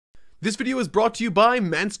This video is brought to you by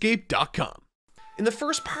Manscaped.com. In the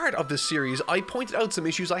first part of this series, I pointed out some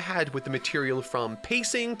issues I had with the material, from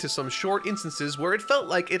pacing to some short instances where it felt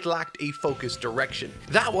like it lacked a focused direction.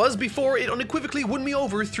 That was before it unequivocally won me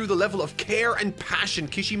over through the level of care and passion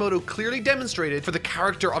Kishimoto clearly demonstrated for the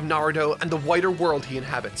character of Naruto and the wider world he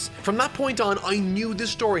inhabits. From that point on, I knew this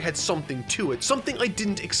story had something to it, something I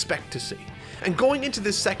didn't expect to see. And going into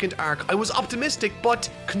this second arc, I was optimistic but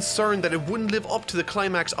concerned that it wouldn't live up to the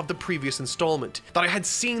climax of the previous installment, that I had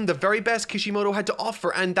seen the very best Kishimoto had to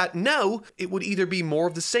offer, and that now it would either be more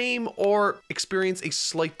of the same or experience a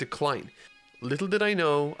slight decline. Little did I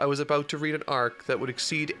know I was about to read an arc that would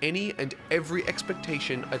exceed any and every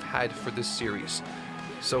expectation I've had for this series.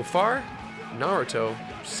 So far, Naruto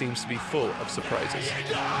seems to be full of surprises.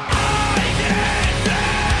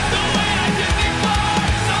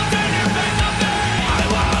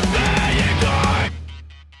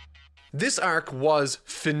 This arc was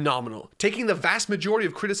phenomenal, taking the vast majority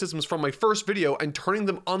of criticisms from my first video and turning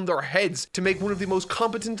them on their heads to make one of the most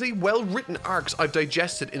competently well-written arcs I've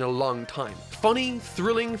digested in a long time. Funny,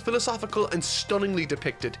 thrilling, philosophical, and stunningly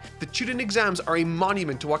depicted, the Chunin exams are a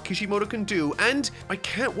monument to what Kishimoto can do, and I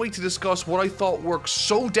can't wait to discuss what I thought worked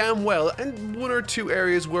so damn well and one or two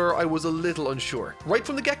areas where I was a little unsure. Right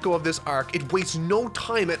from the get-go of this arc, it wastes no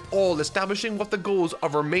time at all establishing what the goals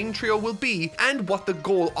of our main trio will be and what the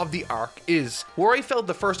goal of the arc is. Where I felt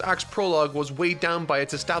the first arc's prologue was weighed down by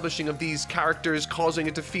its establishing of these characters, causing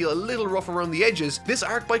it to feel a little rough around the edges, this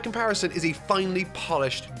arc by comparison is a finely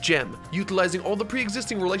polished gem, utilizing all the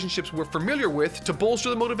pre-existing relationships we're familiar with to bolster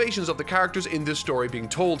the motivations of the characters in this story being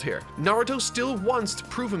told here. Naruto still wants to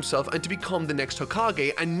prove himself and to become the next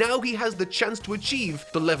Hokage, and now he has the chance to achieve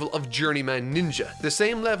the level of journeyman ninja, the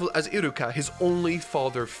same level as Iruka, his only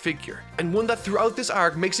father figure, and one that throughout this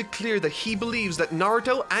arc makes it clear that he believes that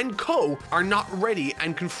Naruto and Ko are not ready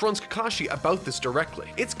and confronts Kakashi about this directly.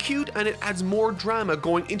 It's cute and it adds more drama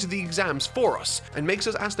going into the exams for us and makes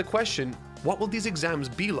us ask the question, what will these exams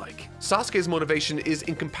be like? Sasuke's motivation is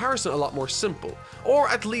in comparison a lot more simple, or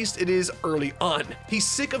at least it is early on. He's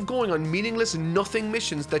sick of going on meaningless nothing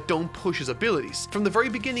missions that don't push his abilities. From the very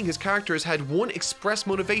beginning, his character has had one express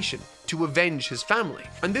motivation: to avenge his family.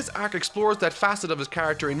 And this arc explores that facet of his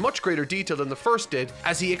character in much greater detail than the first did,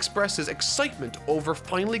 as he expresses excitement over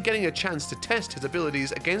finally getting a chance to test his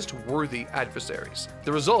abilities against worthy adversaries.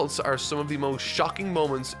 The results are some of the most shocking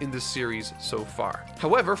moments in this series so far.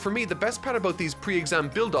 However, for me, the best part about these pre-exam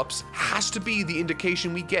build-ups has to be the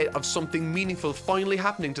indication we get of something meaningful finally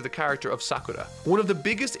happening to the character of Sakura. One of the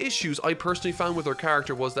biggest issues I personally found with her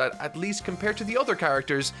character was that, at least compared to the other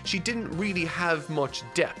characters, she didn't really have much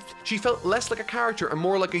depth. She felt less like a character and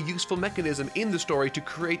more like a useful mechanism in the story to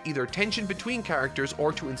create either tension between characters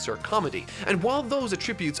or to insert comedy. And while those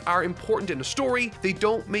attributes are important in a story, they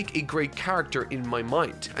don't make a great character in my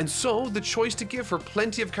mind. And so, the choice to give her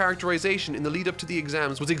plenty of characterization in the lead up to the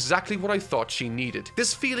exams was exactly what I thought she needed.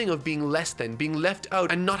 This feeling of being less than, being left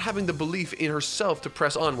out, and not having the belief in herself to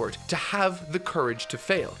press onward, to have the courage to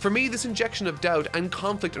fail. For me, this injection of doubt and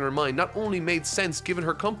conflict in her mind not only made sense given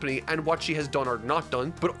her company and what she has done or not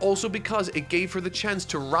done, but also because it gave her the chance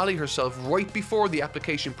to rally herself right before the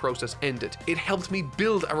application process ended. It helped me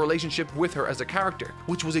build a relationship with her as a character,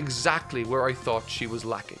 which was exactly where I thought she was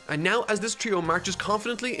lacking. And now, as this trio marches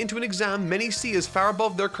confidently into an exam many see as far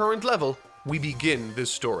above their current level, we begin this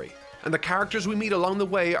story. And the characters we meet along the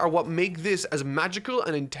way are what make this as magical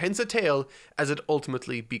and intense a tale as it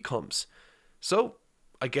ultimately becomes. So,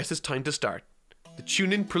 I guess it's time to start. The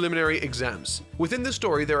Chunin preliminary exams. Within this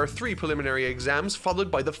story, there are 3 preliminary exams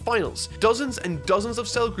followed by the finals. Dozens and dozens of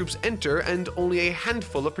cell groups enter, and only a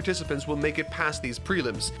handful of participants will make it past these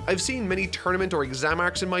prelims. I've seen many tournament or exam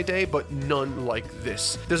arcs in my day, but none like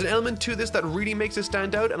this. There's an element to this that really makes it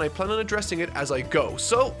stand out, and I plan on addressing it as I go.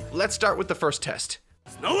 So, let's start with the first test.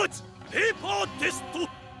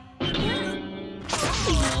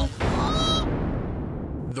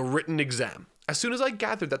 The written exam. As soon as I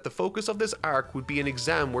gathered that the focus of this arc would be an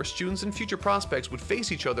exam where students and future prospects would face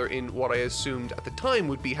each other in what I assumed at the time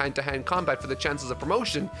would be hand-to-hand combat for the chances of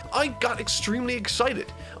promotion, I got extremely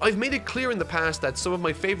excited. I've made it clear in the past that some of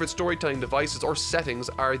my favorite storytelling devices or settings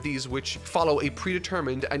are these which follow a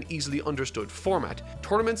predetermined and easily understood format.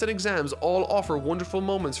 Tournaments and exams all offer wonderful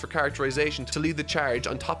moments for characterization to lead the charge,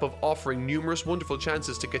 on top of offering numerous wonderful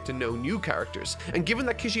chances to get to know new characters. And given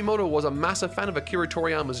that Kishimoto was a massive fan of Akira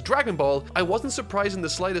Toriyama's Dragon Ball, I wasn't surprised in the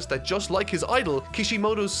slightest that, just like his idol,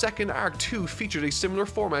 Kishimoto's second arc too featured a similar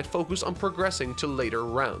format focused on progressing to later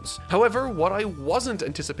rounds. However, what I wasn't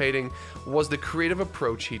anticipating was the creative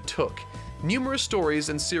approach he took. Numerous stories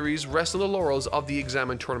and series rest on the laurels of the exam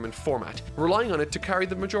and tournament format, relying on it to carry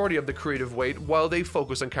the majority of the creative weight while they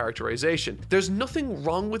focus on characterization. There's nothing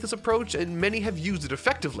wrong with this approach, and many have used it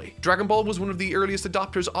effectively. Dragon Ball was one of the earliest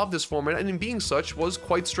adopters of this format, and in being such was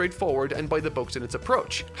quite straightforward and by the books in its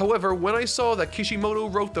approach. However, when I saw that Kishimoto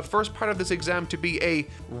wrote the first part of this exam to be a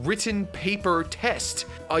written paper test,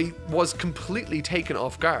 I was completely taken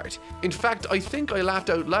off guard. In fact, I think I laughed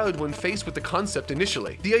out loud when faced with the concept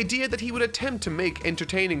initially. The idea that he would attempt to make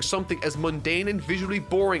entertaining something as mundane and visually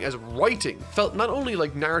boring as writing felt not only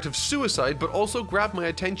like narrative suicide, but also grabbed my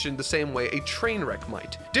attention the same way a train wreck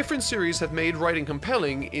might. Different series have made writing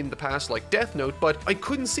compelling in the past, like Death Note, but I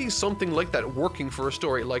couldn't see something like that working for a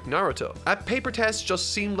story like Naruto. A paper test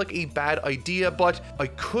just seemed like a bad idea, but I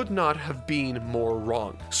could not have been more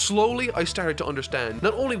wrong. Slowly, I started to understand.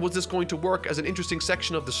 Not only was this going to work as an interesting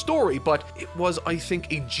section of the story, but it was, I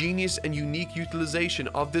think, a genius and unique utilization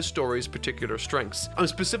of this story's particular strengths. I'm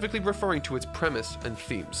specifically referring to its premise and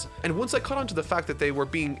themes. And once I caught on to the fact that they were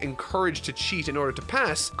being encouraged to cheat in order to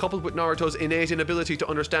pass, coupled with Naruto's innate inability to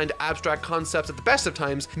understand abstract concepts at the best of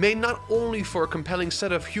times, made not only for a compelling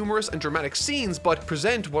set of humorous and dramatic scenes, but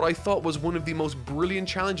present what I thought was one of the most brilliant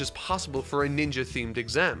challenges possible for a ninja-themed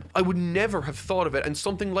exam. I would never have thought of it, and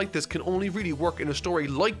something like this can only really work in a story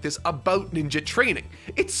like this about ninja training.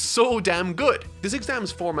 It's so damn good. This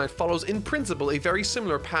exam's format follows in principle a very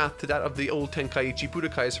similar path to that of the old Tenkaichi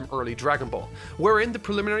Budokais from early Dragon Ball, wherein the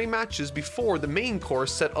preliminary matches before the main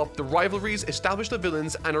course set up the rivalries, establish the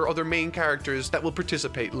villains, and our other main characters that will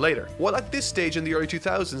participate later. While at this stage in the early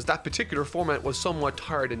 2000s that particular format was somewhat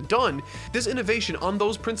tired and done, this innovation on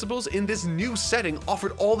those principles in this new setting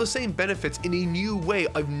offered all the same benefits in a new way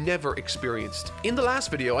I've never experienced. In the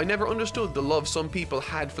last video, I never understood the love some people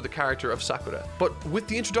had for the character of Sakura, but with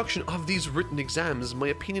the introduction of these written exams, my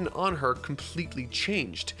opinion on her completely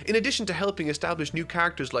changed. In addition to helping establish new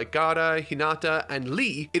characters like Gaara, Hinata, and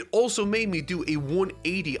Lee, it also made me do a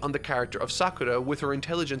 180 on the character of Sakura with her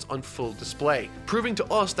intelligence on full display, proving to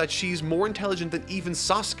us that she's more intelligent than even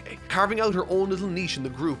Sasuke, carving out her own little niche in the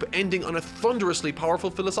group, ending on a thunderously powerful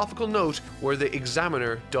philosophical note where the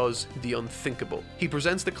examiner does the unthinkable. He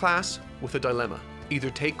presents the class with a dilemma. Either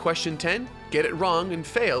take question 10, get it wrong and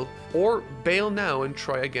fail, or bail now and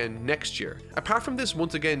try again next year. Apart from this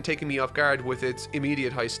once again taking me off guard with its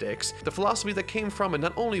immediate high stakes, the philosophy that came from it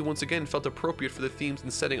not only once again felt appropriate for the themes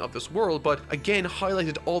and setting of this world, but again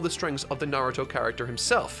highlighted all the strengths of the Naruto character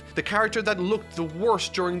himself. The character that looked the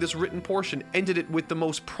worst during this written portion ended it with the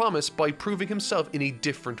most promise by proving himself in a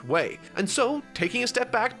different way. And so, taking a step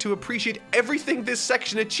back to appreciate everything this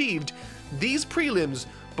section achieved, these prelims,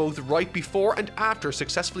 both right before and after,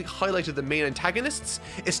 successfully highlighted the main antagonists,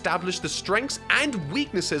 established the strengths and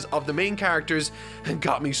weaknesses of the main characters, and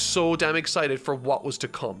got me so damn excited for what was to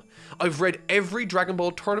come. I've read every Dragon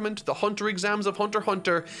Ball tournament, the Hunter exams of Hunter x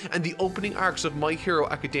Hunter, and the opening arcs of My Hero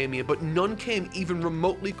Academia, but none came even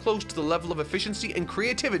remotely close to the level of efficiency and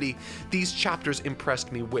creativity these chapters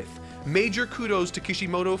impressed me with. Major kudos to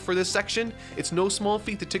Kishimoto for this section. It's no small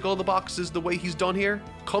feat to tick all the boxes the way he's done here.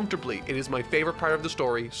 Comfortably, it is my favorite part of the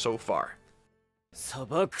story so far.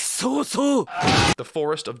 The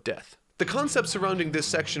Forest of Death. The concept surrounding this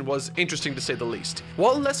section was interesting to say the least.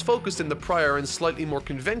 While less focused in the prior and slightly more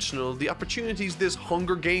conventional, the opportunities this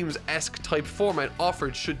Hunger Games-esque type format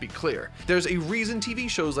offered should be clear. There's a reason TV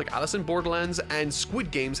shows like Alice in Borderlands and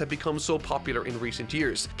Squid Games have become so popular in recent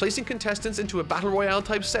years. Placing contestants into a battle royale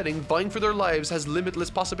type setting, vying for their lives, has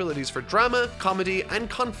limitless possibilities for drama, comedy,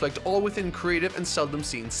 and conflict, all within creative and seldom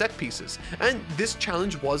seen set pieces. And this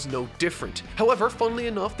challenge was no different. However, funnily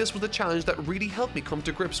enough, this was a challenge that really helped me come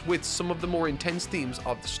to grips with some of the more intense themes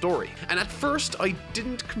of the story. And at first, I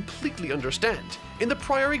didn't completely understand. In the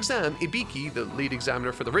prior exam, Ibiki, the lead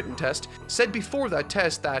examiner for the written test, said before that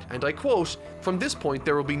test that, and I quote, "From this point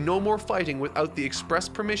there will be no more fighting without the express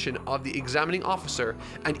permission of the examining officer,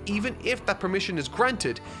 and even if that permission is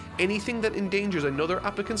granted, anything that endangers another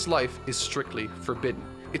applicant's life is strictly forbidden."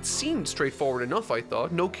 It seemed straightforward enough, I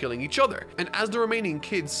thought, no killing each other. And as the remaining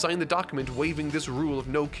kids signed the document waiving this rule of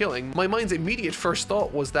no killing, my mind's immediate first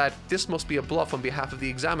thought was that this must be a bluff on behalf of the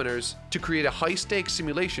examiners to create a high-stakes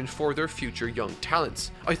simulation for their future young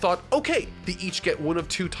talents. I thought, okay, they each get one of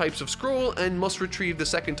two types of scroll and must retrieve the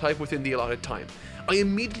second type within the allotted time. I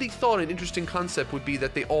immediately thought an interesting concept would be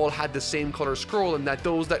that they all had the same color scroll and that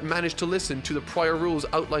those that managed to listen to the prior rules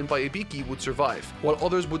outlined by Ibiki would survive, while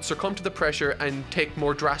others would succumb to the pressure and take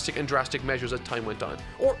more drastic measures as time went on.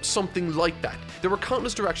 Or something like that. There were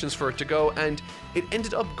countless directions for it to go, and it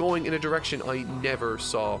ended up going in a direction I never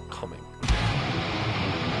saw coming.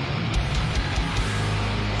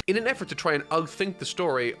 In an effort to try and outthink the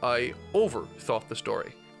story, I overthought the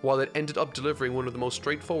story, while it ended up delivering one of the most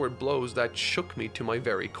straightforward blows that shook me to my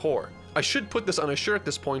very core. I should put this on a shirt at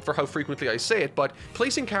this point for how frequently I say it, but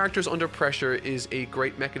placing characters under pressure is a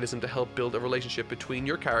great mechanism to help build a relationship between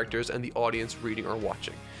your characters and the audience reading or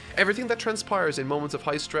watching. Everything that transpires in moments of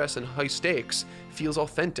high stress and high stakes feels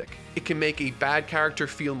authentic. It can make a bad character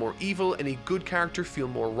feel more evil and a good character feel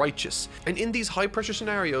more righteous. And in these high pressure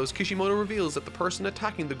scenarios, Kishimoto reveals that the person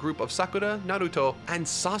attacking the group of Sakura, Naruto, and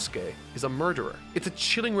Sasuke is a murderer. It's a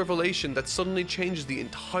chilling revelation that suddenly changes the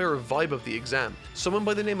entire vibe of the exam. Someone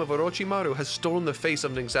by the name of Orochimaru has stolen the face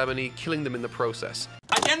of an examinee, killing them in the process.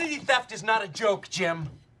 Identity theft is not a joke, Jim.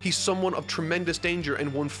 He's someone of tremendous danger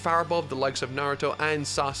and one far above the likes of Naruto and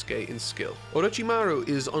Sasuke in skill. Orochimaru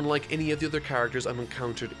is unlike any of the other characters I've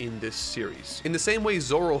encountered in this series. In the same way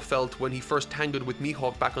Zoro felt when he first tangled with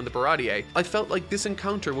Mihawk back on the Baratie, I felt like this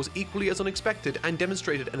encounter was equally as unexpected and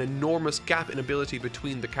demonstrated an enormous gap in ability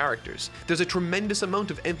between the characters. There's a tremendous amount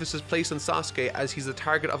of emphasis placed on Sasuke as he's the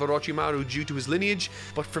target of Orochimaru due to his lineage,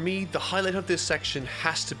 but for me, the highlight of this section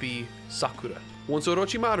has to be Sakura. Once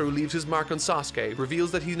Orochimaru leaves his mark on Sasuke,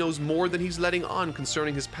 reveals that he knows more than he's letting on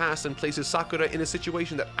concerning his past, and places Sakura in a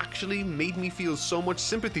situation that actually made me feel so much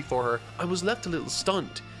sympathy for her, I was left a little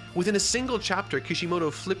stunned. Within a single chapter,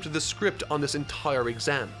 Kishimoto flipped the script on this entire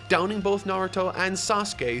exam, downing both Naruto and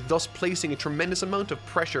Sasuke, thus placing a tremendous amount of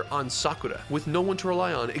pressure on Sakura. With no one to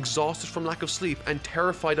rely on, exhausted from lack of sleep, and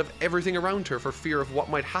terrified of everything around her for fear of what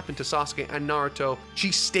might happen to Sasuke and Naruto,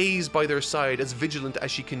 she stays by their side as vigilant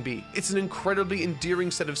as she can be. It's an incredibly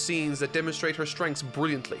endearing set of scenes that demonstrate her strengths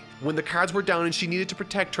brilliantly. When the cards were down and she needed to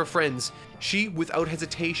protect her friends, she, without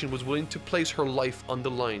hesitation, was willing to place her life on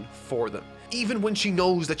the line for them, even when she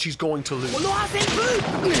knows that she's going to lose.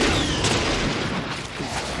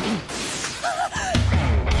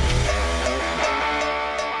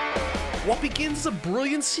 What begins as a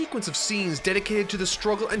brilliant sequence of scenes dedicated to the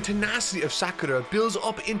struggle and tenacity of Sakura builds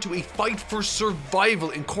up into a fight for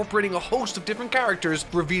survival, incorporating a host of different characters,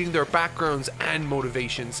 revealing their backgrounds and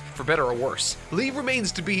motivations, for better or worse. Lee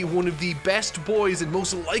remains to be one of the best boys and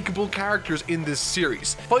most likable characters in this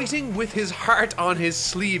series, fighting with his heart on his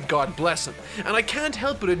sleeve, God bless him. And I can't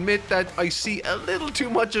help but admit that I see a little too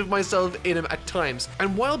much of myself in him at times.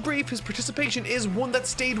 And while brief, his participation is one that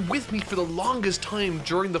stayed with me for the longest time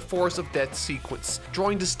during the Force of Death sequence,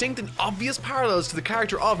 drawing distinct and obvious parallels to the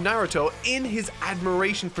character of Naruto in his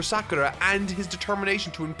admiration for Sakura and his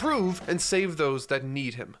determination to improve and save those that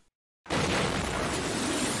need him.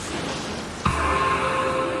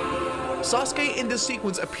 Sasuke in this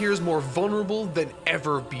sequence appears more vulnerable than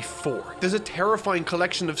ever before. There's a terrifying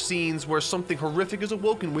collection of scenes where something horrific is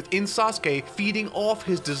awoken within Sasuke, feeding off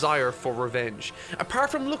his desire for revenge.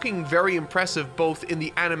 Apart from looking very impressive both in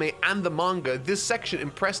the anime and the manga, this section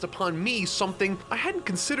impressed upon me something I hadn't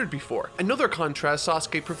considered before. Another contrast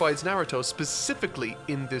Sasuke provides Naruto specifically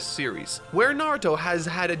in this series. Where Naruto has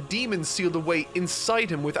had a demon sealed away inside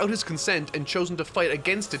him without his consent and chosen to fight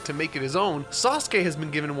against it to make it his own, Sasuke has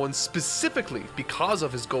been given one specifically because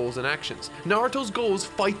of his goals and actions. Naruto's goals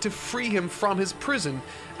fight to free him from his prison,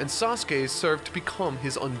 and Sasuke's serve to become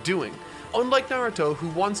his undoing. Unlike Naruto, who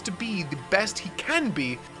wants to be the best he can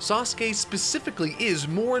be, Sasuke specifically is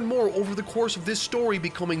more and more over the course of this story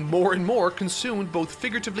becoming more and more consumed both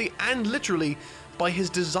figuratively and literally by his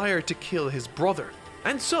desire to kill his brother.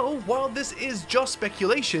 And so, while this is just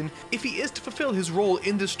speculation, if he is to fulfill his role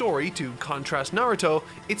in the story, to contrast Naruto,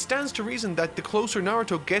 it stands to reason that the closer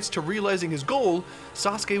Naruto gets to realizing his goal,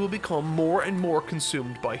 Sasuke will become more and more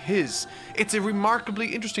consumed by his. It's a remarkably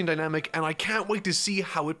interesting dynamic, and I can't wait to see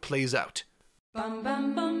how it plays out.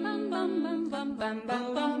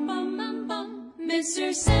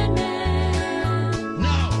 Mr. Sandman.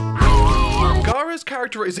 Gaara's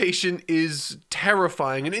characterization is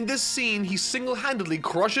terrifying, and in this scene, he single-handedly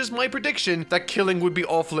crushes my prediction that killing would be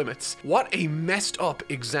off limits. What a messed up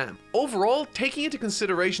exam. Overall, taking into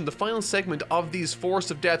consideration the final segment of these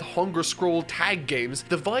Force of Death Hunger Scroll tag games,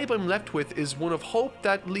 the vibe I'm left with is one of hope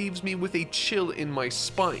that leaves me with a chill in my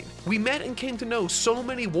spine. We met and came to know so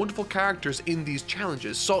many wonderful characters in these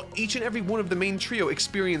challenges, saw each and every one of the main trio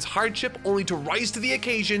experience hardship only to rise to the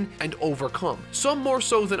occasion and overcome. Some more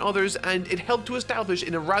so than others, and it helped to establish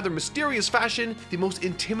in a rather mysterious fashion the most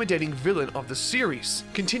intimidating villain of the series.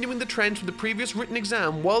 Continuing the trend from the previous written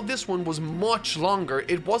exam, while this one was much longer,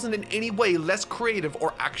 it wasn't in any way less creative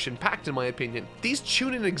or action-packed in my opinion. These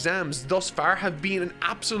Chunin exams thus far have been an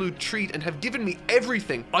absolute treat and have given me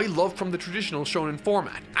everything I love from the traditional shonen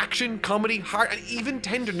format. Action, comedy, heart, and even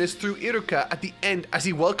tenderness through Iruka at the end as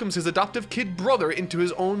he welcomes his adoptive kid brother into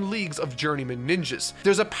his own leagues of journeyman ninjas.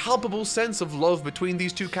 There's a palpable sense of love between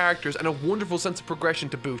these two characters and a wonderful sense of progression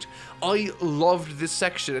to boot. I loved this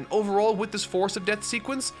section, and overall with this Force of Death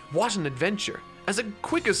sequence, what an adventure. As a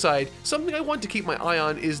quick aside, something I want to keep my eye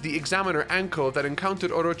on is the examiner Anko that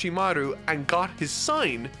encountered Orochimaru and got his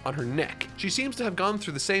sign on her neck. She seems to have gone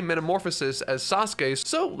through the same metamorphosis as Sasuke,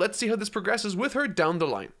 so let's see how this progresses with her down the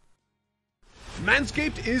line.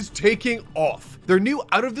 Manscaped is taking off. Their new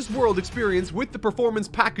out-of-this-world experience with the Performance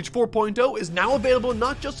Package 4.0 is now available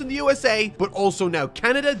not just in the USA, but also now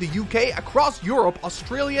Canada, the UK, across Europe,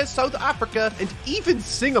 Australia, South Africa, and even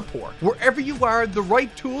Singapore. Wherever you are, the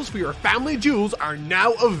right tools for your family jewels are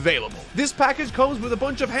now available. This package comes with a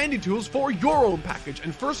bunch of handy tools for your own package,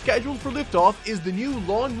 and first scheduled for liftoff is the new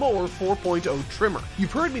Lawn Mower 4.0 trimmer.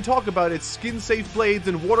 You've heard me talk about its skin-safe blades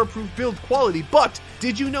and waterproof build quality, but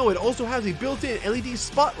did you know it also has a built-in LED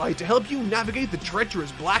spotlight to help you navigate the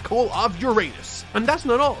treacherous black hole of Uranus? And that's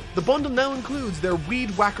not all. The bundle now includes their Weed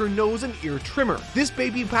Whacker nose and ear trimmer. This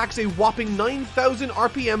baby packs a whopping 9,000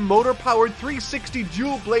 RPM motor-powered 360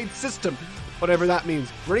 dual blade system, whatever that means,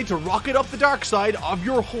 ready to rocket up the dark side of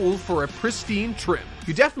your hole for a pristine trim.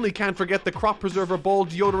 You definitely can't forget the Crop Preserver Ball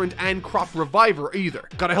Deodorant and Crop Reviver either.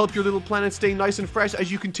 Gotta help your little planet stay nice and fresh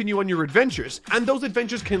as you continue on your adventures. And those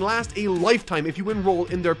adventures can last a lifetime if you enroll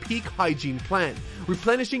in their peak hygiene plan,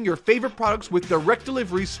 replenishing your favorite products with direct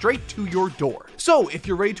delivery straight to your door. So if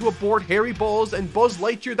you're ready to abort hairy balls and Buzz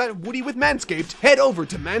Lightyear that Woody with Manscaped, head over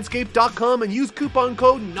to manscaped.com and use coupon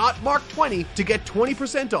code NOTMARK20 to get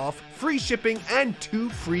 20% off, free shipping, and 2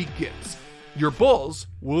 free gifts. Your balls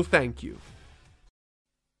will thank you.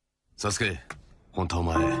 Sasuke, 本当はお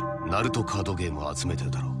前、ナルトカードゲームを集めてる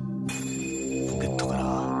だろう。ポケットから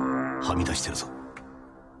はみ出してるぞ。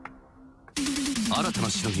新たな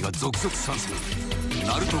しのぎが続々参戦。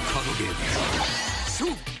ナルトカードゲーム。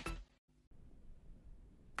勝負！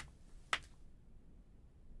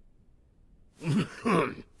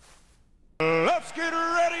 Let's get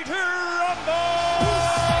ready to rumble!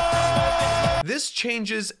 This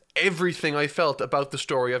changes everything I felt about the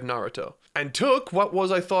story of Naruto, and took what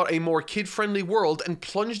was, I thought, a more kid-friendly world and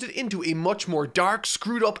plunged it into a much more dark,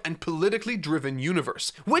 screwed up, and politically driven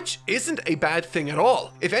universe, which isn't a bad thing at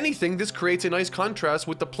all. If anything, this creates a nice contrast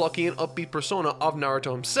with the plucky and upbeat persona of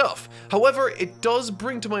Naruto himself. However, it does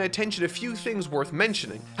bring to my attention a few things worth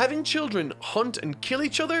mentioning. Having children hunt and kill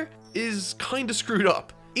each other is kinda screwed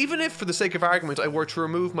up. Even if, for the sake of argument, I were to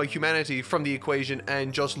remove my humanity from the equation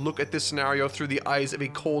and just look at this scenario through the eyes of a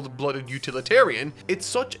cold-blooded utilitarian, it's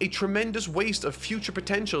such a tremendous waste of future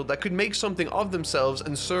potential that could make something of themselves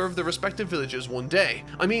and serve their respective villages one day.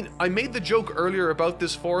 I mean, I made the joke earlier about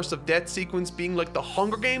this Force of Death sequence being like the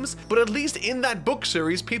Hunger Games, but at least in that book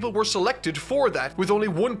series, people were selected for that, with only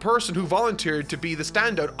one person who volunteered to be the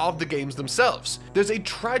standout of the games themselves. There's a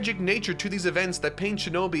tragic nature to these events that paint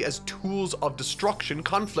shinobi as tools of destruction,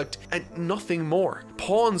 conflict, and nothing more.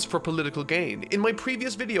 Pawns for political gain. In my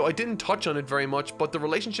previous video, I didn't touch on it very much, but the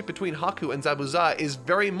relationship between Haku and Zabuza is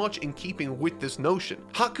very much in keeping with this notion.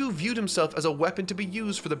 Haku viewed himself as a weapon to be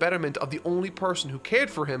used for the betterment of the only person who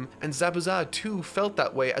cared for him, and Zabuza too felt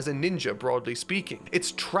that way as a ninja, broadly speaking.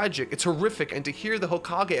 It's tragic, it's horrific, and to hear the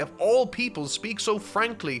Hokage of all people speak so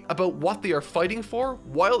frankly about what they are fighting for,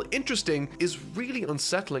 while interesting, is really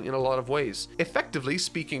unsettling in a lot of ways. Effectively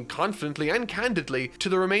speaking confidently and candidly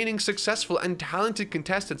to the remaining successful and talented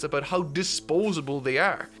contestants about how disposable they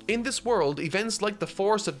are. In this world, events like the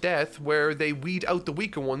Force of Death, where they weed out the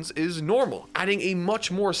weaker ones, is normal, adding a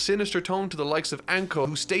much more sinister tone to the likes of Anko,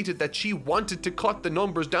 who stated that she wanted to cut the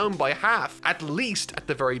numbers down by half, at least at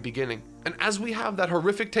the very beginning. And as we have that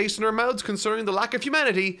horrific taste in our mouths concerning the lack of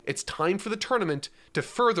humanity, it's time for the tournament to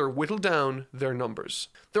further whittle down their numbers.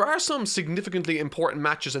 There are some significantly important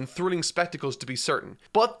matches and thrilling spectacles to be certain,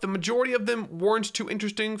 but the majority of them weren't too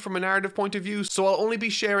interesting from a narrative point of view, so I'll only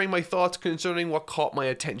be sharing my thoughts concerning what caught my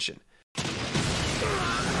attention.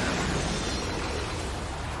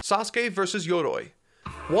 Sasuke versus Yoroi.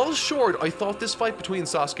 While short, I thought this fight between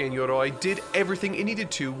Sasuke and Yoroi did everything it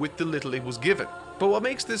needed to with the little it was given. But what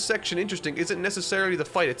makes this section interesting isn't necessarily the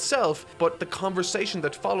fight itself, but the conversation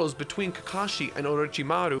that follows between Kakashi and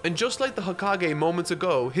Orochimaru. And just like the Hokage moments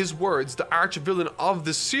ago, his words, the arch-villain of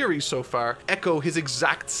the series so far, echo his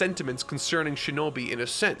exact sentiments concerning shinobi in a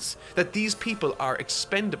sense, that these people are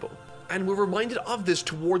expendable. And we're reminded of this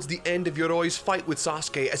towards the end of Yoroi's fight with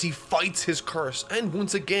Sasuke as he fights his curse, and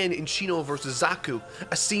once again in Shino vs Zaku,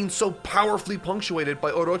 a scene so powerfully punctuated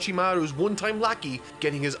by Orochimaru's one-time lackey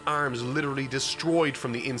getting his arms literally destroyed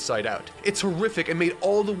from the inside out. It's horrific and made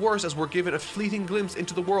all the worse as we're given a fleeting glimpse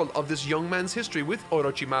into the world of this young man's history with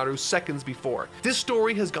Orochimaru seconds before. This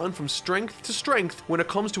story has gone from strength to strength when it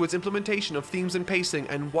comes to its implementation of themes and pacing,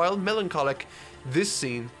 and while melancholic, this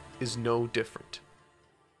scene is no different.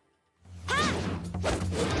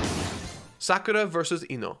 Sakura versus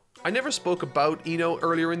Ino. I never spoke about Ino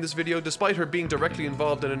earlier in this video despite her being directly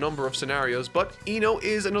involved in a number of scenarios, but Ino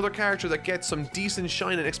is another character that gets some decent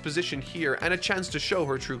shine and exposition here and a chance to show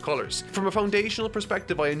her true colors. From a foundational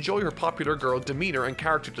perspective, I enjoy her popular girl demeanor and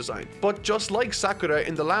character design, but just like Sakura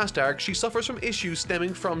in the last arc, she suffers from issues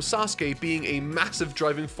stemming from Sasuke being a massive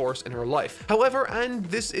driving force in her life. However, and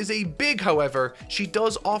this is a big however, she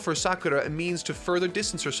does offer Sakura a means to further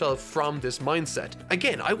distance herself from this mindset.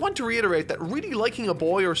 Again, I want to reiterate that really liking a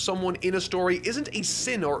boy or someone in a story isn't a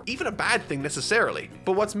sin or even a bad thing necessarily,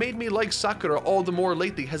 but what's made me like Sakura all the more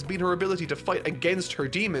lately has been her ability to fight against her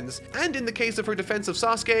demons, and in the case of her defense of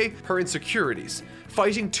Sasuke, her insecurities,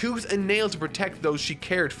 fighting tooth and nail to protect those she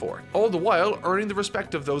cared for, all the while earning the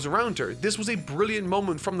respect of those around her. This was a brilliant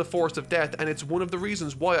moment from the Forest of Death, and it's one of the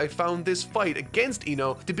reasons why I found this fight against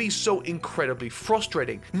Ino to be so incredibly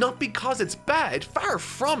frustrating. Not because it's bad, far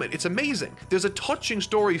from it, it's amazing. There's a touching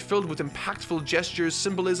story filled with impactful gestures,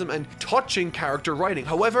 symbolism, and touching character writing.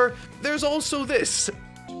 However, there's also this.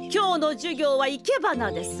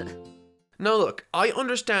 Now look, I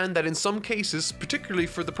understand that in some cases, particularly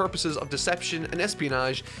for the purposes of deception and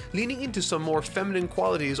espionage, leaning into some more feminine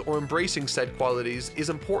qualities or embracing said qualities is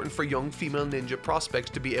important for young female ninja prospects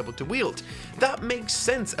to be able to wield. That makes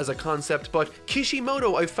sense as a concept, but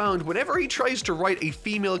Kishimoto, I've found, whenever he tries to write a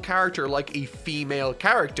female character like a female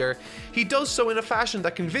character, he does so in a fashion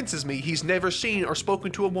that convinces me he's never seen or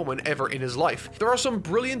spoken to a woman ever in his life. There are some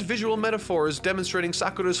brilliant visual metaphors demonstrating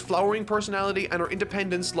Sakura's flowering personality and her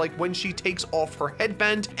independence, like when she takes off her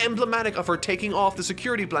headband, emblematic of her taking off the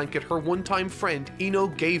security blanket her one-time friend Ino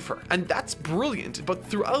gave her. And that's brilliant, but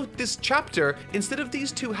throughout this chapter, instead of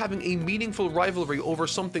these two having a meaningful rivalry over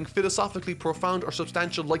something philosophically profound or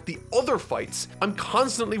substantial like the other fights, I'm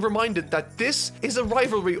constantly reminded that this is a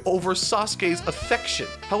rivalry over Sasuke's affection.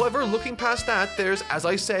 However, looking past that, there's, as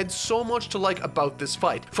I said, so much to like about this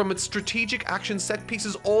fight, from its strategic action set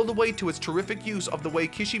pieces all the way to its terrific use of the way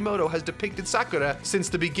Kishimoto has depicted Sakura since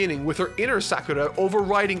the beginning, with her inner Sakura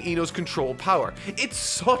overriding Ino's control power. It's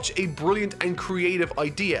such a brilliant and creative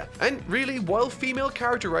idea. And really, while female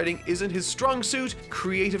character writing isn't his strong suit,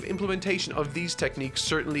 creative implementation of these techniques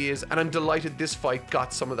certainly is, and I'm delighted this fight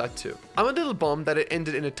got some of that too. I'm a little bummed that it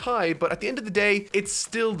ended in a tie, but at the end of the day, it's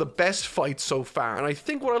still the best fight so far, and I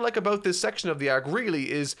think what I like about this section of the arc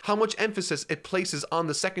really is how much emphasis it places on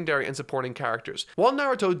the secondary and supporting characters. While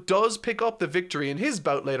Naruto does pick up the victory in his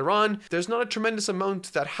bout later on, there's not a tremendous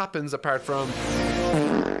amount that happens apart from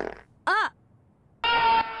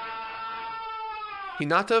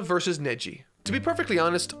Hinata versus Neji. To be perfectly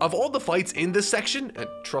honest, of all the fights in this section, and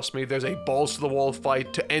trust me, there's a balls to the wall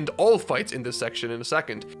fight to end all fights in this section in a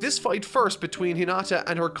second, this fight first between Hinata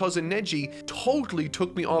and her cousin Neji totally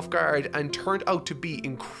took me off guard and turned out to be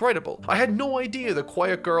incredible. I had no idea the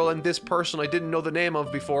quiet girl and this person I didn't know the name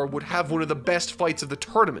of before would have one of the best fights of the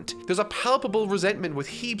tournament. There's a palpable resentment with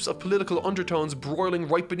heaps of political undertones broiling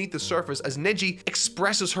right beneath the surface as Neji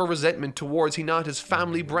expresses her resentment towards Hinata's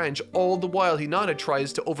family branch, all the while Hinata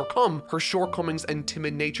tries to overcome her shortcomings and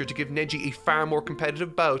timid nature to give Neji a far more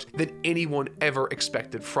competitive bout than anyone ever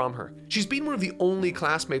expected from her. She's been one of the only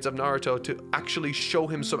classmates of Naruto to actually show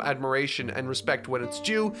him some admiration and respect when it's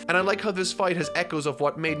due, and I like how this fight has echoes of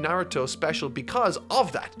what made Naruto special because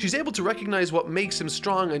of that. She's able to recognize what makes him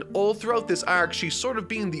strong, and all throughout this arc, she's sort of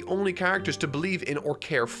being the only characters to believe in or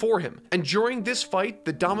care for him. And during this fight,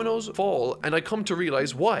 the dominoes fall, and I come to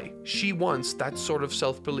realize why. She wants that sort of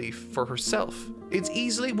self-belief for herself. It's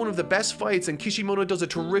easily one of the best fights, and Kishimoto does a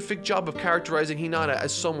terrific job of characterizing Hinata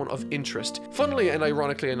as someone of interest. Funnily and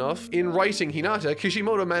ironically enough, in writing Hinata,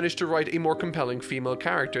 Kishimoto managed to write a more compelling female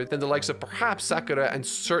character than the likes of perhaps Sakura and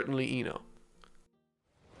certainly Ino.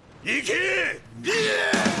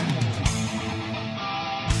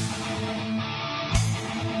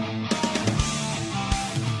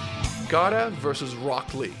 Gaara versus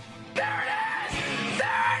Rock Lee. There it is!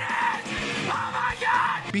 There it is! Oh my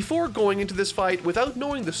Before going into this fight, without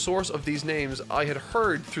knowing the source of these names, I had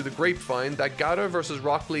heard through the grapevine that Gaara vs.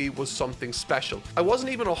 Rock Lee was something special. I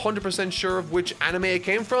wasn't even 100% sure of which anime it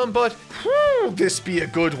came from, but whew, this be a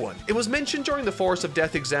good one. It was mentioned during the Force of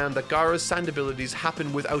Death exam that Gaara's sand abilities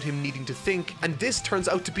happen without him needing to think, and this turns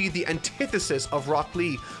out to be the antithesis of Rock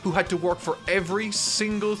Lee, who had to work for every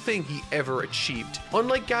single thing he ever achieved.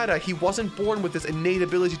 Unlike Gaara, he wasn't born with this innate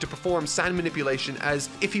ability to perform sand manipulation as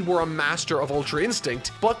if he were a master of Ultra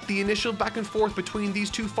Instinct, but the initial back and forth between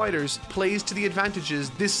these two fighters plays to the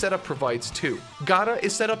advantages this setup provides too. Gaara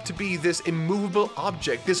is set up to be this immovable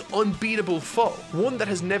object, this unbeatable foe, one that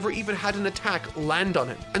has never even had an attack land on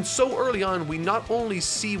him. And so early on, we not only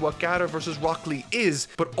see what Gaara vs. Rock Lee is,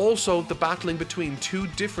 but also the battling between two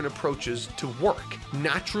different approaches to work: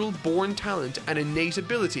 natural born talent and innate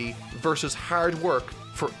ability versus hard work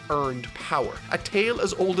for earned power. A tale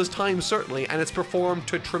as old as time, certainly, and it's performed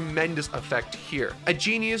to tremendous effect here. A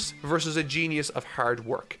genius versus a genius of hard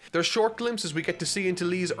work. There's short glimpses we get to see into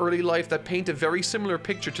Lee's early life that paint a very similar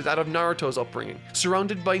picture to that of Naruto's upbringing.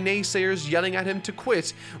 Surrounded by naysayers yelling at him to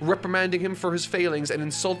quit, reprimanding him for his failings, and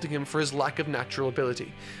insulting him for his lack of natural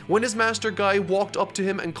ability. When his master Guy walked up to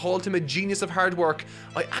him and called him a genius of hard work,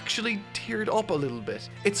 I actually teared up a little bit.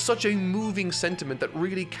 It's such a moving sentiment that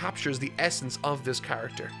really captures the essence of this character.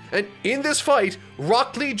 And in this fight,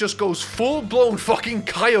 Rock Lee just goes full-blown fucking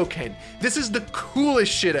Kaioken. This is the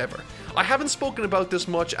coolest shit ever. I haven't spoken about this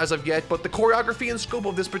much as of yet, but the choreography and scope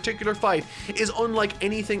of this particular fight is unlike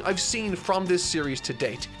anything I've seen from this series to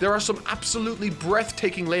date. There are some absolutely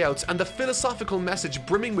breathtaking layouts, and the philosophical message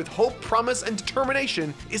brimming with hope, promise, and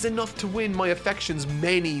determination is enough to win my affections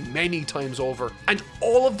many, many times over. And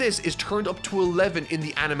all of this is turned up to 11 in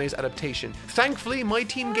the anime's adaptation. Thankfully, my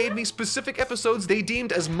team gave me specific episodes they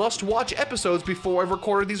deemed as must-watch episodes before I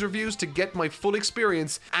recorded these reviews to get my full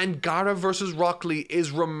experience, and Gaara vs. Rock Lee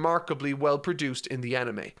is remarkably well produced in the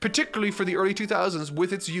anime, particularly for the early 2000s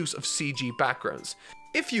with its use of CG backgrounds.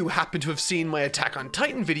 If you happen to have seen my Attack on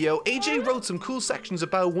Titan video, AJ wrote some cool sections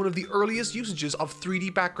about one of the earliest usages of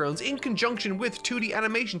 3D backgrounds in conjunction with 2D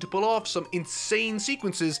animation to pull off some insane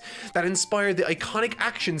sequences that inspired the iconic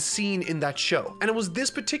action seen in that show. And it was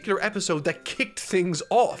this particular episode that kicked things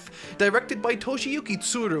off. Directed by Toshiyuki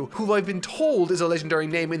Tsuru, who I've been told is a legendary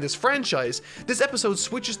name in this franchise, this episode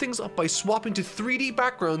switches things up by swapping to 3D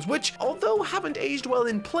backgrounds, which, although haven't aged well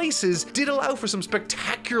in places, did allow for some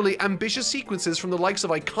spectacularly ambitious sequences from the likes of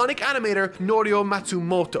iconic animator Norio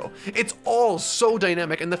Matsumoto. It's all so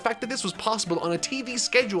dynamic, and the fact that this was possible on a TV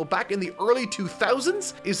schedule back in the early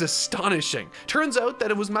 2000s is astonishing. Turns out that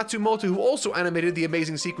it was Matsumoto who also animated the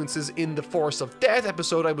amazing sequences in the Force of Death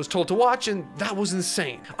episode I was told to watch, and that was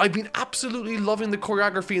insane. I've been absolutely loving the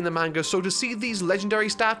choreography in the manga, so to see these legendary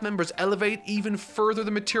staff members elevate even further the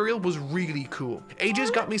material was really cool. AJ's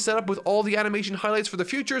got me set up with all the animation highlights for the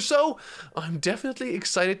future, so I'm definitely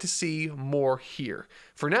excited to see more here.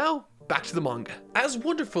 For now, back to the manga. As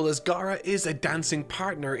wonderful as Gaara is a dancing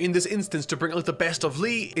partner in this instance to bring out the best of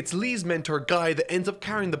Lee, it's Lee's mentor Guy that ends up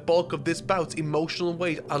carrying the bulk of this bout's emotional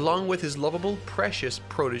weight along with his lovable, precious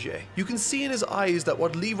protege. You can see in his eyes that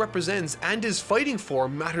what Lee represents and is fighting for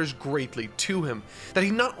matters greatly to him, that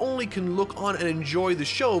he not only can look on and enjoy the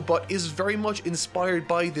show, but is very much inspired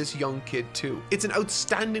by this young kid too. It's an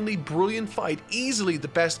outstandingly brilliant fight, easily the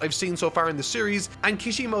best I've seen so far in the series, and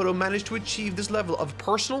Kishimoto managed to achieve this level of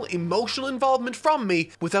personal, emotional involvement from me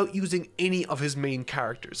without using any of his main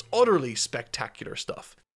characters. Utterly spectacular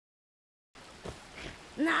stuff.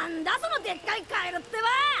 なんだそのでっかいカエルって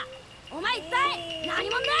ば。お前一体何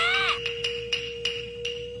者だ。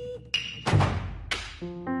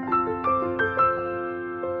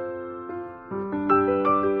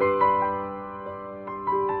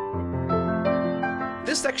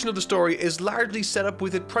 This section of the story is largely set up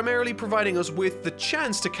with it primarily providing us with the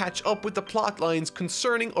chance to catch up with the plot lines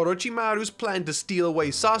concerning Orochimaru's plan to steal away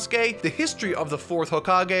Sasuke, the history of the 4th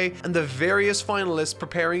Hokage, and the various finalists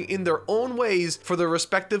preparing in their own ways for their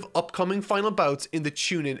respective upcoming final bouts in the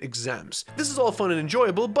Chunin exams. This is all fun and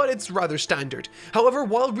enjoyable, but it's rather standard. However,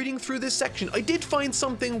 while reading through this section, I did find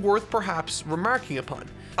something worth perhaps remarking upon.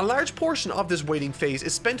 A large portion of this waiting phase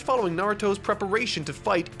is spent following Naruto's preparation to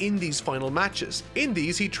fight in these final matches. In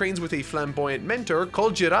these, he trains with a flamboyant mentor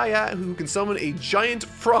called Jiraiya, who can summon a giant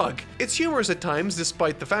frog. It's humorous at times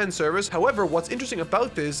despite the fan service. However, what's interesting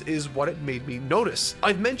about this is what it made me notice.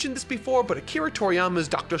 I've mentioned this before, but Akira Toriyama's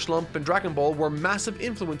Dr. Slump and Dragon Ball were massive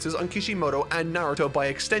influences on Kishimoto and Naruto by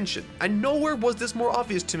extension, and nowhere was this more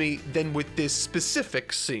obvious to me than with this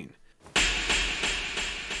specific scene.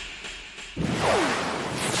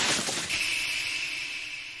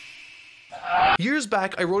 Years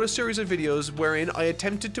back, I wrote a series of videos wherein I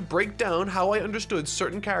attempted to break down how I understood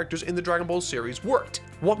certain characters in the Dragon Ball series worked.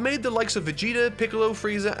 What made the likes of Vegeta, Piccolo,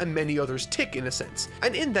 Frieza, and many others tick in a sense.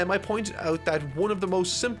 And in them I pointed out that one of the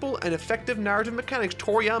most simple and effective narrative mechanics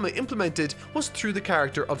Toriyama implemented was through the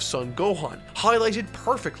character of Son Gohan, highlighted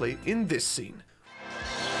perfectly in this scene.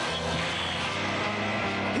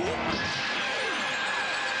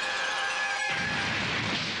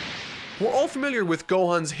 We're all familiar with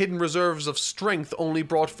Gohan's hidden reserves of strength only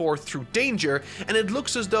brought forth through danger, and it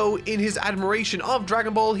looks as though in his admiration of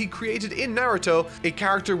Dragon Ball he created in Naruto a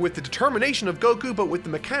character with the determination of Goku but with the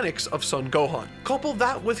mechanics of Son Gohan. Couple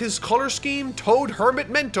that with his color scheme, Toad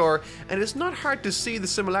Hermit Mentor, and it's not hard to see the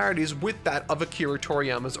similarities with that of Akira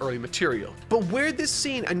Toriyama's early material. But where this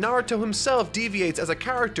scene and Naruto himself deviates as a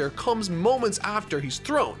character comes moments after he's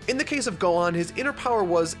thrown. In the case of Gohan, his inner power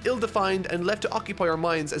was ill-defined and left to occupy our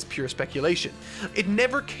minds as pure speculation. It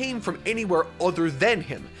never came from anywhere other than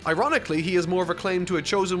him. Ironically, he has more of a claim to a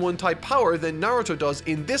chosen one type power than Naruto does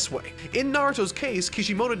in this way. In Naruto's case,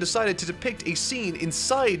 Kishimoto decided to depict a scene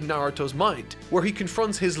inside Naruto's mind, where he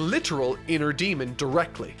confronts his literal inner demon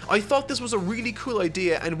directly. I thought this was a really cool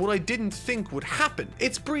idea and one I didn't think would happen.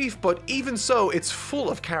 It's brief, but even so, it's full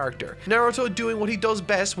of character. Naruto doing what he does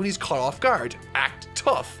best when he's caught off guard, act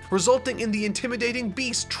tough, resulting in the intimidating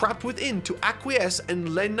beast trapped within to acquiesce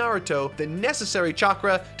and lend Naruto the necessary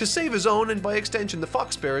chakra to save his own and by extension the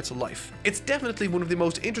Fox Spirit's life. It's definitely one of the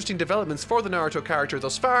most interesting developments for the Naruto character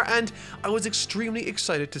thus far, and I was extremely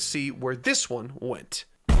excited to see where this one went.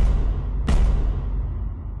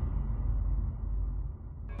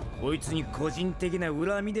 こいつに個人的な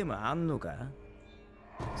恨みでもあんのか?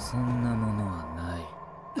 そんなものは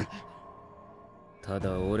ない。た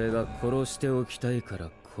だ俺が殺しておきたいから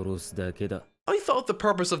殺すだけだ。 I thought the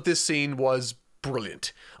purpose of this scene was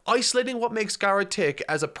brilliant. Isolating what makes Gaara tick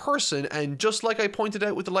as a person, and just like I pointed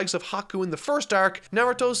out with the likes of Haku in the first arc,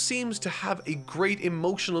 Naruto seems to have a great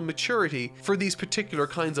emotional maturity for these particular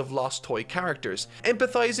kinds of lost toy characters,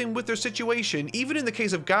 empathizing with their situation, even in the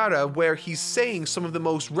case of Gaara where he's saying some of the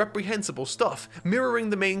most reprehensible stuff, mirroring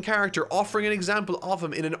the main character, offering an example of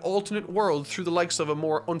him in an alternate world through the likes of a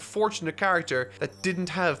more unfortunate character that didn't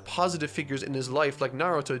have positive figures in his life like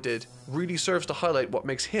Naruto did, really serves to highlight what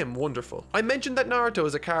makes him wonderful. I mentioned that Naruto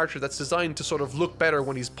is a character that's designed to sort of look better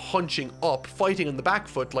when he's punching up, fighting on the back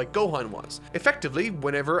foot like Gohan was, effectively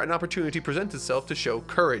whenever an opportunity presents itself to show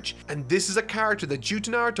courage. And this is a character that, due to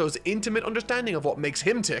Naruto's intimate understanding of what makes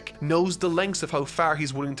him tick, knows the lengths of how far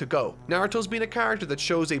he's willing to go. Naruto's been a character that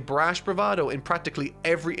shows a brash bravado in practically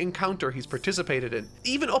every encounter he's participated in,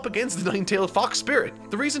 even up against the nine-tailed fox spirit.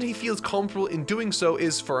 The reason he feels comfortable in doing so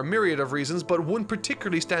is for a myriad of reasons, but one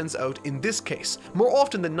particularly stands out in this case. More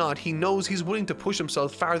often than not, he knows he's willing to push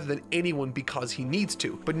himself farther than anyone because he needs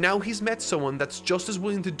to, but now he's met someone that's just as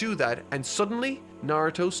willing to do that, and suddenly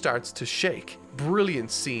Naruto starts to shake.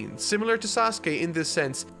 Brilliant scene. Similar to Sasuke in this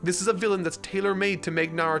sense, this is a villain that's tailor-made to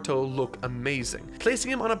make Naruto look amazing,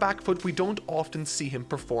 placing him on a back foot we don't often see him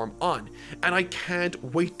perform on, and I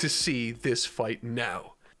can't wait to see this fight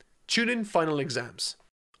now. Chunin final exams.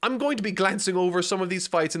 I'm going to be glancing over some of these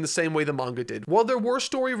fights in the same way the manga did. While there were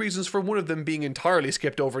story reasons for one of them being entirely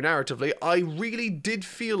skipped over narratively, I really did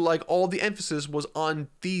feel like all the emphasis was on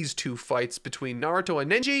these two fights between Naruto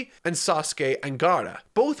and Neji and Sasuke and Gaara.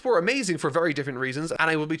 Both were amazing for very different reasons, and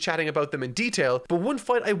I will be chatting about them in detail, but one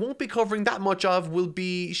fight I won't be covering that much of will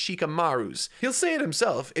be Shikamaru's. He'll say it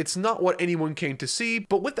himself, it's not what anyone came to see,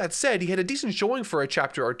 but with that said, he had a decent showing for a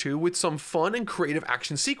chapter or two with some fun and creative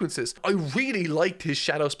action sequences. I really liked his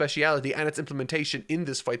shadow speciality and its implementation in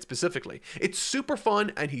this fight specifically. It's super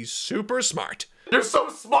fun and he's super smart. You're so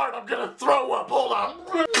smart, I'm gonna throw up. Hold on.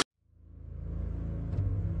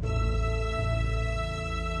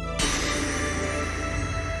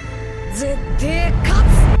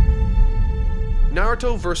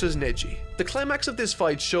 Naruto versus Neji. The climax of this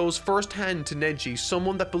fight shows firsthand to Neji,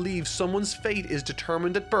 someone that believes someone's fate is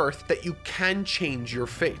determined at birth, that you can change your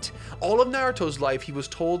fate. All of Naruto's life he was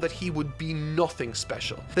told that he would be nothing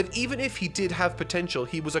special, that even if he did have potential,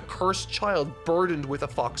 he was a cursed child burdened with a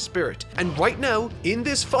fox spirit. And right now, in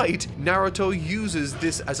this fight, Naruto uses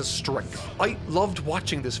this as a strength. I loved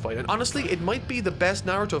watching this fight, and honestly, it might be the best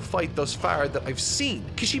Naruto fight thus far that I've seen.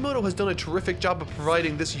 Kishimoto has done a terrific job of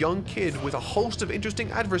providing this young kid with a host of interesting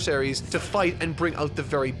adversaries to fight and bring out the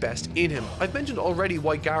very best in him. I've mentioned already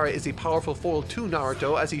why Gaara is a powerful foil to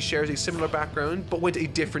Naruto, as he shares a similar background but went a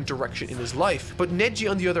different direction in his life. But Neji,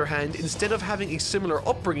 on the other hand, instead of having a similar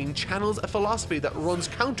upbringing, channels a philosophy that runs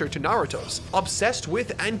counter to Naruto's. Obsessed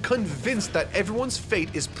with and convinced that everyone's fate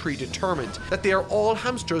is predetermined, that they are all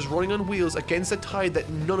hamsters running on wheels against a tide that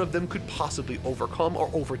none of them could possibly overcome or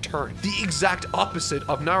overturn. The exact opposite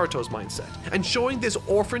of Naruto's mindset. And showing this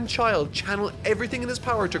orphan child channel everything in his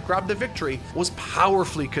power to grab the victory was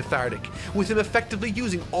powerfully cathartic, with him effectively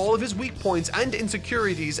using all of his weak points and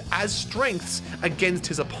insecurities as strengths against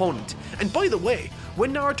his opponent. And by the way,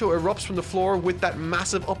 when Naruto erupts from the floor with that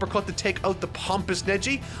massive uppercut to take out the pompous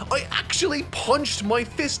Neji, I actually punched my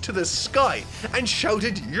fist to the sky and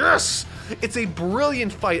shouted, "Yes!" It's a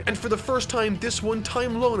brilliant fight, and for the first time, this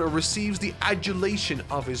one-time loner receives the adulation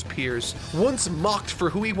of his peers. Once mocked for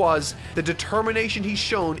who he was, the determination he's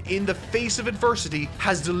shown in the face of adversity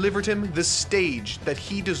has delivered him the stage that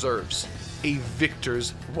he deserves. A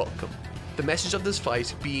victor's welcome. The message of this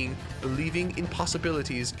fight being, believing in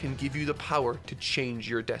possibilities can give you the power to change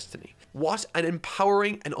your destiny. What an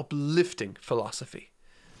empowering and uplifting philosophy.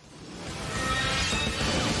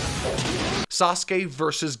 Sasuke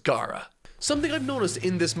versus Gaara. Something I've noticed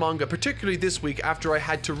in this manga, particularly this week after I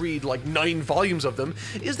had to read like 9 volumes of them,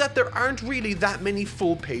 is that there aren't really that many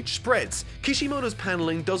full-page spreads. Kishimoto's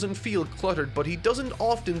paneling doesn't feel cluttered, but he doesn't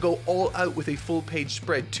often go all out with a full-page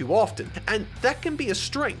spread too often, and that can be a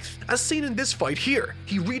strength. As seen in this fight here,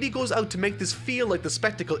 he really goes out to make this feel like the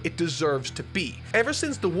spectacle it deserves to be. Ever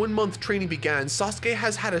since the 1-month training began, Sasuke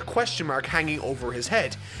has had a question mark hanging over his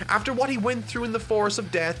head. After what he went through in the Forest of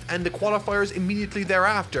Death and the qualifiers immediately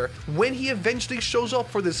thereafter, when he eventually shows up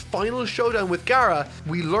for this final showdown with Gaara,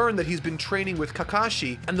 we learn that he's been training with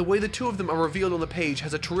Kakashi, and the way the two of them are revealed on the page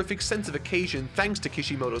has a terrific sense of occasion thanks to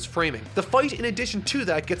Kishimoto's framing. The fight, in addition to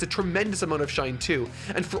that, gets a tremendous amount of shine too,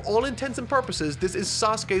 and for all intents and purposes, this is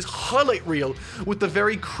Sasuke's highlight reel, with the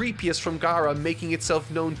very creepiest from Gaara making itself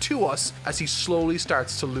known to us as he slowly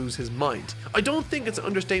starts to lose his mind. I don't think it's an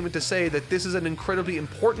understatement to say that this is an incredibly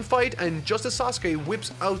important fight, and just as Sasuke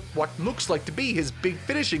whips out what looks like to be his big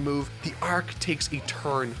finishing move, the arc takes a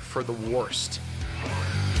turn for the worst.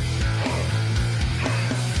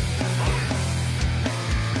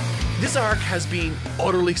 This arc has been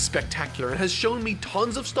utterly spectacular and has shown me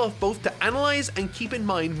tons of stuff both to analyze and keep in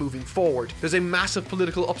mind moving forward. There's a massive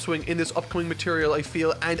political upswing in this upcoming material, I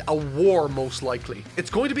feel, and a war most likely.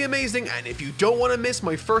 It's going to be amazing, and if you don't want to miss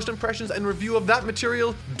my first impressions and review of that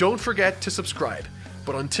material, don't forget to subscribe.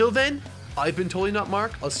 But until then, I've been Totally Not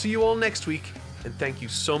Mark. I'll see you all next week, and thank you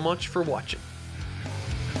so much for watching.